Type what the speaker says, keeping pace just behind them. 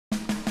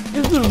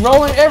This dude's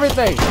rolling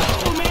everything.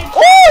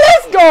 Oh,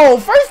 let's go!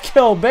 First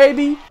kill,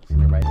 baby.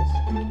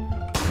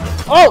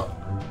 Oh!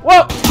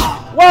 Whoa!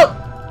 Whoa!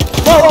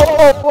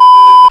 Whoa!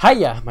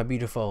 Hiya, my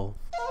beautiful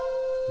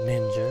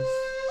ninjas.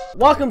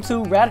 Welcome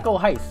to Radical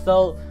Heights.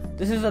 So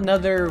this is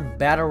another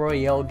battle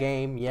royale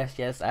game.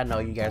 Yes, I know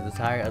you guys are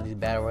tired of these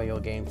battle royale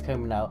games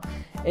coming out.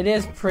 It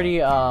is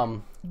pretty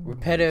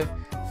repetitive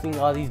seeing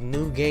all these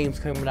new games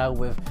coming out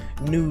with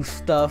new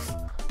stuff,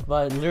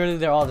 but literally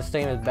they're all the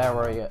same as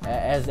battle royale,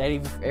 as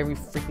every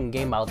freaking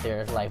game out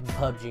there, like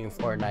PUBG and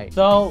FORTNITE.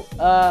 So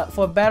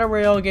for battle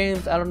royale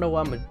games, I don't know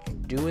what I'm gonna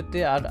do with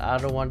it. I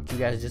don't want you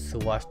guys just to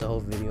watch the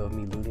whole video of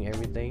me looting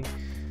everything.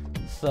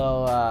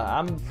 So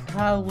I'm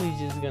probably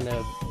just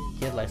gonna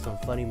get like some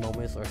funny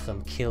moments or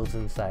some kills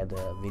inside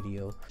the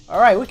video.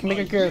 All right, we can make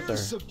a character.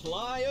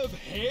 Supply of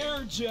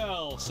hair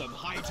gel, some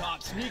high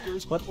top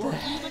sneakers, what or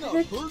even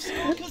a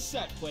personal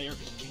cassette player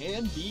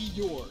can be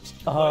yours.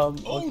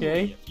 Okay.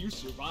 Only if you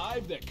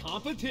survive the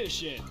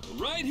competition.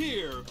 Right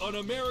here on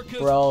America's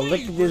Bro,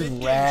 look at this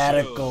favorite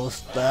radical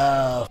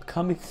stuff.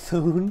 Coming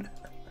soon.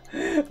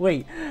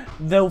 Wait,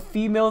 the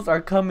females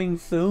are coming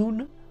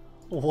soon?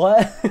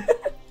 What?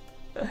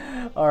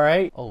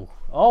 Alright.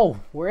 Oh,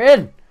 we're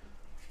in.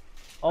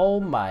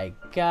 Oh my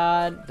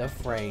god, the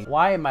frame.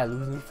 Why am I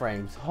losing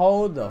frames?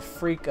 Hold the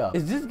freak up.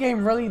 Is this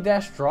game really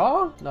that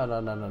strong? No.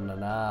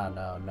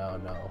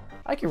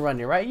 I can run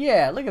it, right?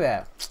 Yeah, look at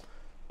that.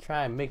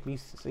 Try and make me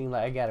seem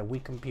like I got a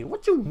weak computer.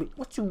 What you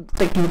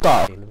think you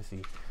thought? Hey, let me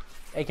see.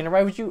 Hey, can I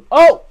ride with you?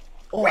 Oh,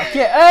 I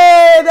can't.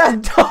 Hey,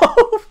 that's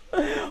dope.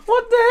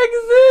 What the heck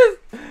is this?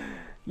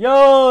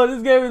 Yo,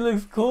 this game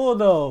looks cool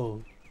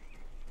though.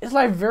 It's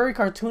like very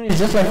cartoonish,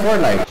 just like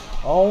FORTNITE.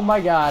 Oh my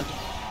god.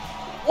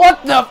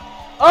 What the?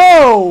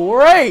 Oh,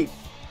 right.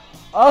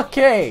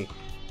 Okay.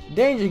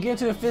 Danger, get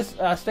into the fist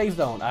safe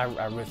zone.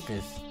 I ripped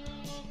this.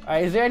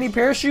 Alright, is there any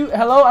parachute?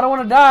 Hello, I don't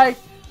want to die.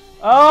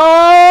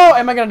 Oh,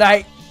 am I gonna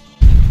die?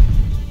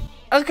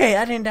 Okay,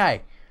 I didn't die.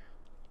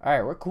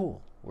 Alright, we're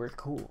cool. We're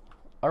cool.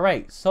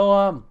 Alright,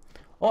 so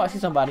oh, I see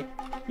somebody.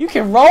 You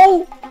can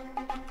roll?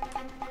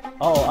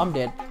 Oh, I'm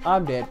dead.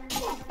 I'm dead.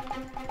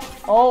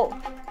 Oh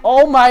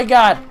my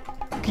god.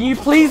 Can you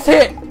please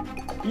hit?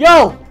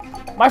 Yo!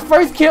 My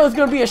first kill is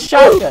gonna be a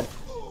shotgun.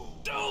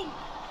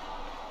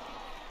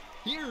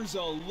 Here's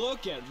a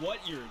look at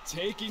what you're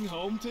taking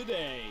home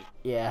today.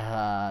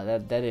 Yeah,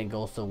 that didn't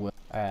go so well.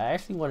 Alright, I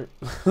actually want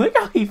to look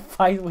how he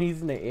fights when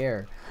he's in the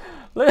air.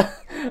 Look,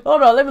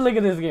 hold on, let me look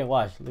at this again.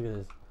 Watch, look at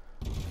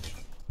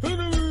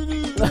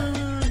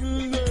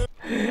this.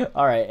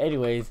 Alright,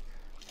 anyways,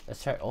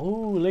 let's try.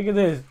 Oh, look at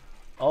this.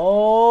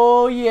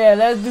 Oh yeah,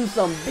 let's do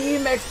some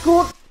BMX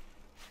cool.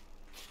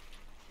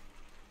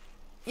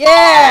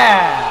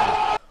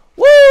 Yeah!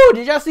 Woo!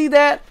 Did y'all see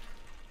that?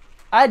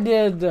 I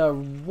did the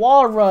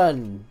wall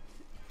run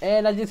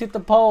and I just hit the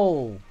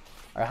pole.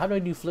 Alright, how do I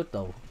do flip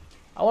though?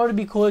 I want to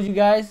be cool as you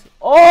guys.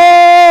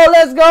 Oh,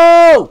 let's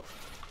go!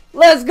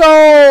 Let's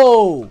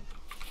go!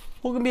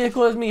 Who can be as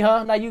cool as me,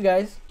 huh? Not you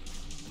guys.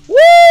 Woo!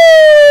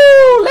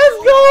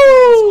 Let's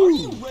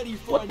go!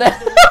 What the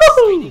hell?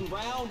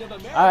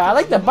 Alright, I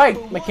like the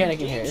bike mechanic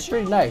in here. It's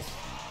pretty nice.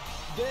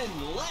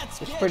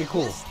 It's pretty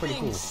cool. Pretty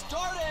cool.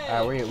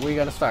 Alright, we're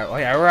gonna start. Oh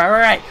yeah,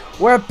 alright.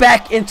 We're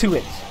back into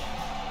it.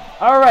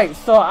 Alright,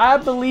 so I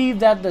believe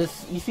that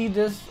this, you see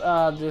this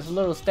this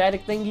little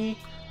static thingy?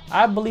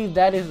 I believe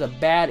that is a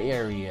bad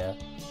area.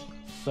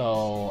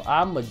 So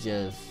I'ma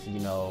just, you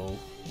know,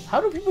 how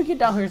do people get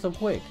down here so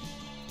quick?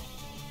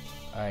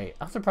 Alright,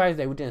 I'm surprised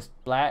that we didn't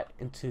splat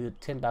into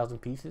 10,000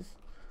 pieces.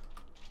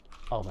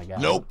 Oh my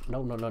god. Nope. No,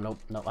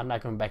 I'm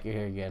not coming back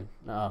here again.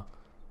 No.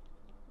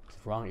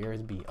 Wrong area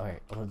to be.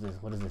 Alright, what is this?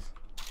 What is this?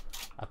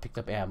 I picked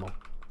up ammo.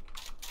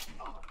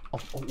 Oh,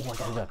 I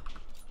got a gun.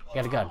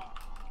 Got a gun.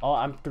 Oh,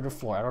 I'm through the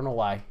floor. I don't know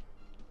why.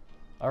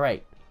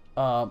 Alright.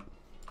 Boom!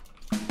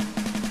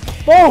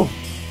 Boom!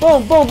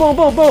 Boom, boom, boom,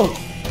 boom, boom!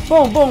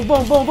 Boom, boom,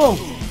 boom, boom, boom!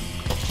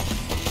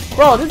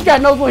 Bro, this guy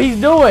knows what he's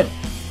doing!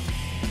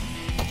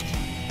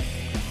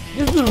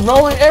 This is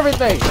rolling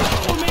everything!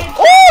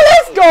 Oh,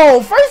 let's go!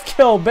 First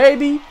kill,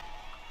 baby!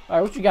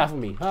 Alright, what you got for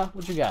me, huh?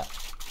 What you got?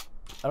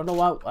 I don't know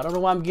why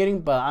I'm getting,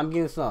 but I'm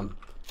getting some.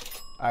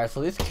 Alright,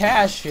 so this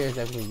cash here is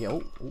that we can get.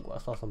 Oh, I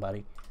saw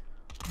somebody.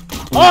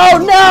 Oh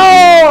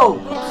no!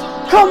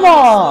 Come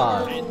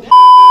on!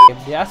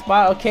 Did I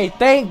spawn? Okay,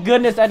 thank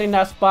goodness I did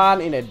not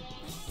spawn in a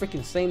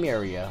freaking same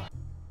area.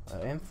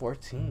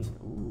 M14.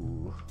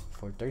 Ooh,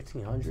 for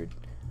 1,300.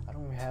 I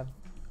don't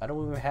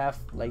even have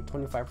like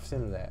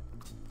 25% of that.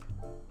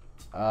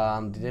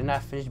 Did they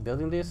not finish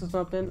building this or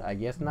something? I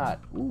guess not.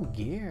 Ooh,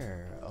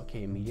 gear.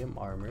 Okay, medium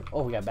armor.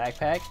 Oh, we got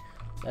backpack.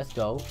 Let's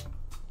go.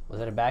 Was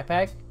that a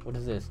backpack? What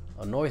is this?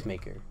 A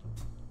noisemaker.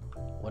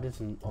 What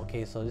is?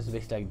 Okay, so this is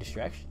basically like a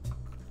distraction.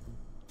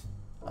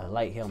 A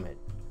light helmet.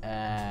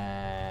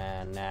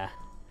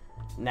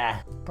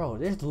 Nah. Bro,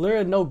 there's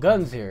literally no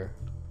guns here.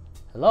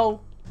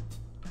 Hello?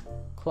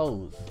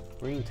 Clothes.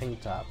 Green tank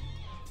top.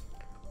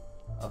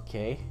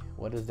 Okay,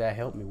 what does that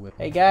help me with?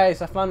 Hey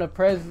guys, I found a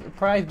prize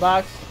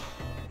box.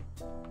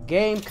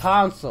 Game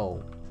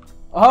console.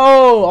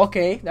 Oh,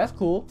 okay, that's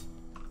cool.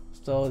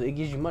 So it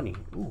gives you money.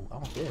 Ooh, I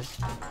want this.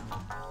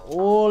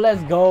 Oh,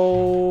 let's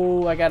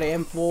go. I got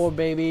an M4,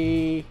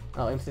 baby.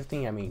 Oh,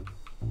 M16, I mean.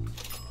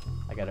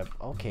 I got a,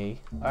 okay.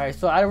 Alright,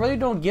 so I really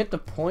don't get the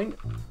point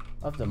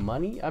of the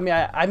money. I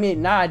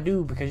mean, now I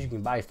do because you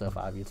can buy stuff,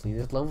 obviously.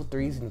 There's level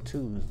 3s and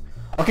 2s.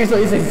 Okay, so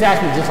it's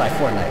exactly just like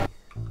Fortnite.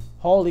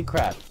 Holy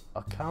crap.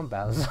 Account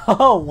balance.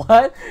 Oh,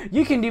 what?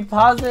 You can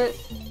deposit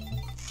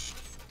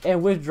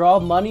and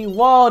withdraw money?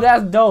 Whoa,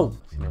 that's dope.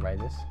 Can I write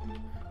this?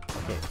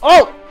 Okay.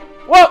 Oh!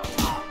 Whoa!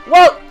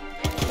 Whoa!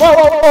 Whoa,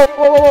 whoa, whoa, whoa,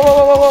 whoa,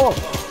 whoa, whoa, whoa!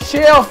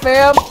 Chill,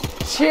 fam!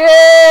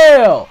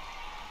 Chill!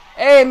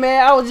 Hey,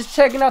 man, I was just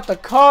checking out the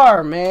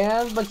car,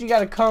 man. But you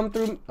gotta come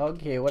through.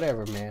 Okay,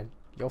 whatever, man.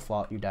 Your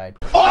fault, you died.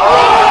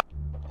 Oh,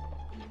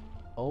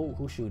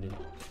 who's shooting?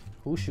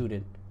 Who's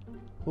shooting?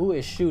 Who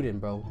is shooting,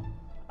 bro?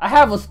 I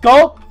have a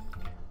scope?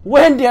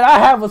 When did I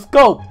have a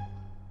scope?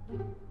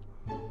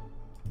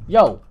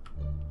 Yo.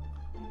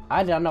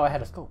 I did not know I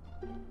had a scope.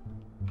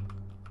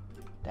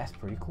 That's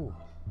pretty cool.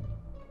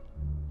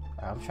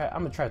 I'm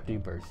gonna try 3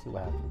 bursts, see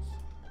what happens.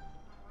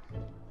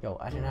 Yo,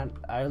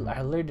 I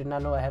literally did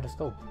not know I had a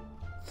scope.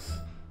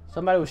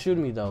 Somebody was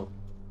shooting me though.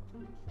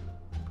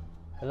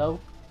 Hello?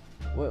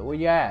 Where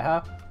you at,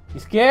 huh? You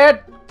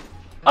scared?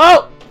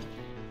 Oh!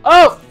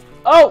 Oh!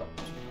 Oh!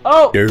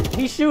 Oh!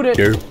 He shooted.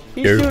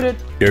 He shooted.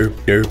 Bro,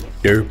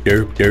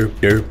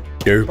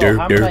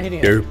 how am I not hitting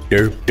him?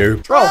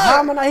 Bro, how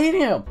am I not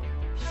hitting him?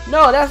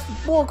 No, that's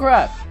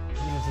bullcrap.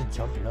 He's just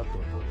jumping up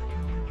there, bro.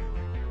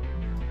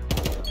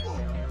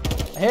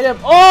 I hit him.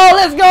 Oh,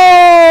 let's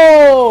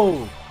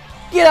go!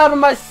 Get out of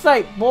my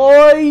sight,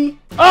 boy!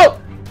 Oh!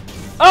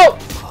 Oh!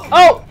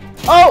 Oh!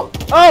 Oh!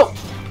 Oh!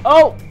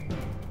 Oh!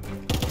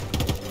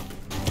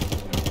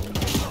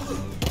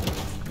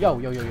 Yo,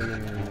 yo, yo, yo, yo, yo, yo,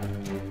 yo,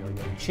 yo, yo.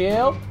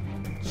 Chill.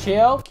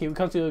 Chill. Can we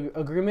come to an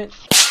agreement?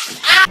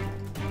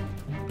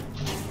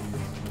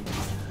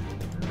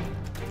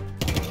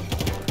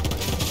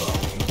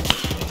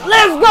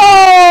 Let's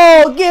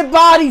go! Get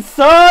body,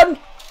 son!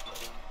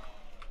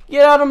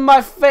 Get out of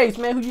my face,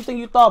 man. Who you think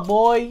you thought,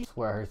 boy? I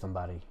swear I heard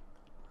somebody.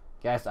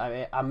 Guys,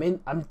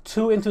 I'm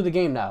too into the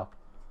game now.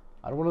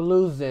 I don't want to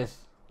lose this.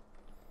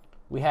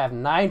 We have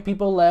 9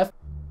 people left.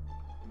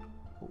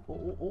 Oh,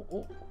 oh, oh,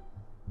 oh.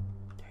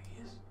 There he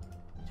is.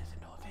 He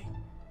doesn't know a thing.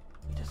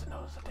 He doesn't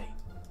know it's a thing.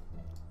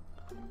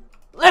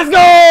 Let's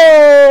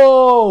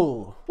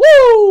go!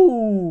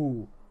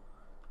 Woo!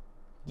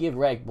 Get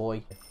wrecked,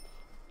 boy.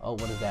 Oh,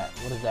 what is that?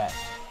 What is that?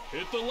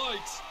 Hit the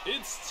lights.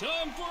 It's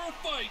time for a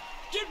fight.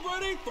 Get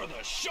ready for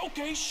the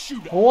showcase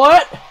shootout.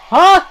 What?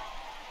 Huh?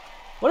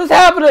 What is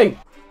happening?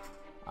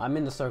 I'm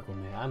in the circle,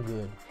 man. I'm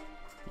good.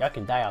 Y'all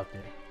can die out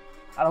there.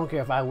 I don't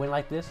care if I win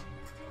like this.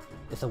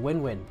 It's a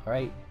win-win,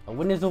 alright? A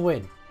win is a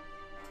win.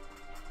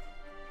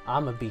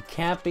 I'm gonna be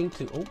camping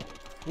to... Oh.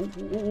 Ooh,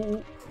 ooh, ooh,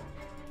 ooh.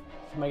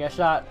 Somebody got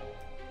shot.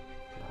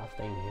 I'll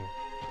stay in here.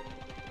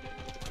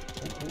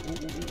 Ooh, ooh, ooh, ooh, ooh.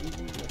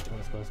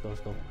 Let's go, let's go, let's go,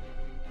 let's go.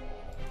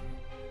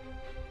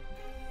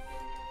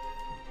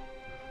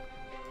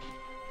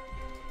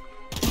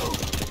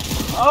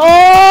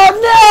 Oh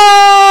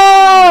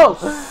no!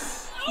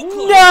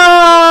 No!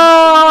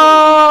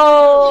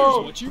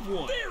 Here's what you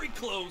want. Very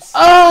close.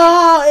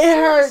 Oh, it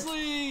hurts.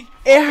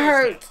 It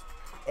hurts.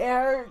 It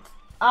hurts.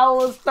 I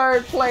was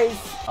 3rd place.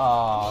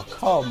 Oh,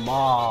 come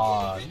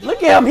on.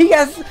 Look at him. He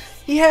has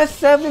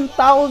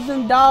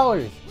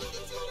 $7,000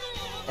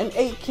 and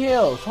 8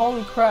 kills.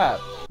 Holy crap.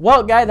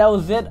 Well, guys, that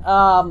was it.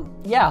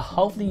 Yeah,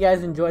 hopefully you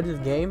guys enjoyed this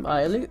game.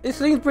 It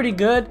seems pretty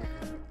good.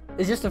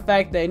 It's just the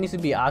fact that it needs to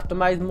be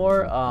optimized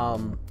more,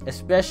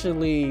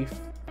 especially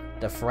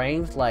the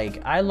frames.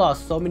 Like, I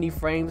lost so many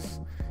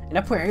frames, and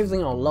I put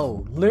everything on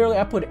low. Literally,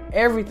 I put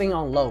everything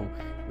on low,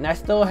 and I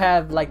still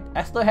had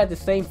the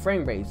same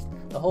frame rates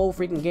the whole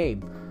freaking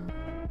game.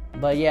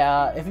 But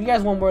yeah, if you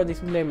guys want more of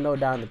this, let me know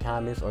down in the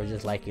comments, or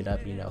just like it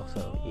up, you know.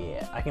 So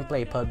yeah, I can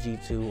play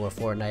PUBG 2 or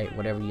Fortnite,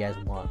 whatever you guys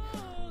want.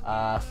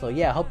 So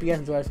yeah, I hope you guys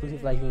enjoyed this.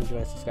 Please like and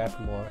enjoy, subscribe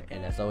for more,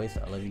 and as always,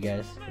 I love you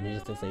guys. And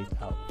just to say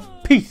out.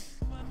 Peace.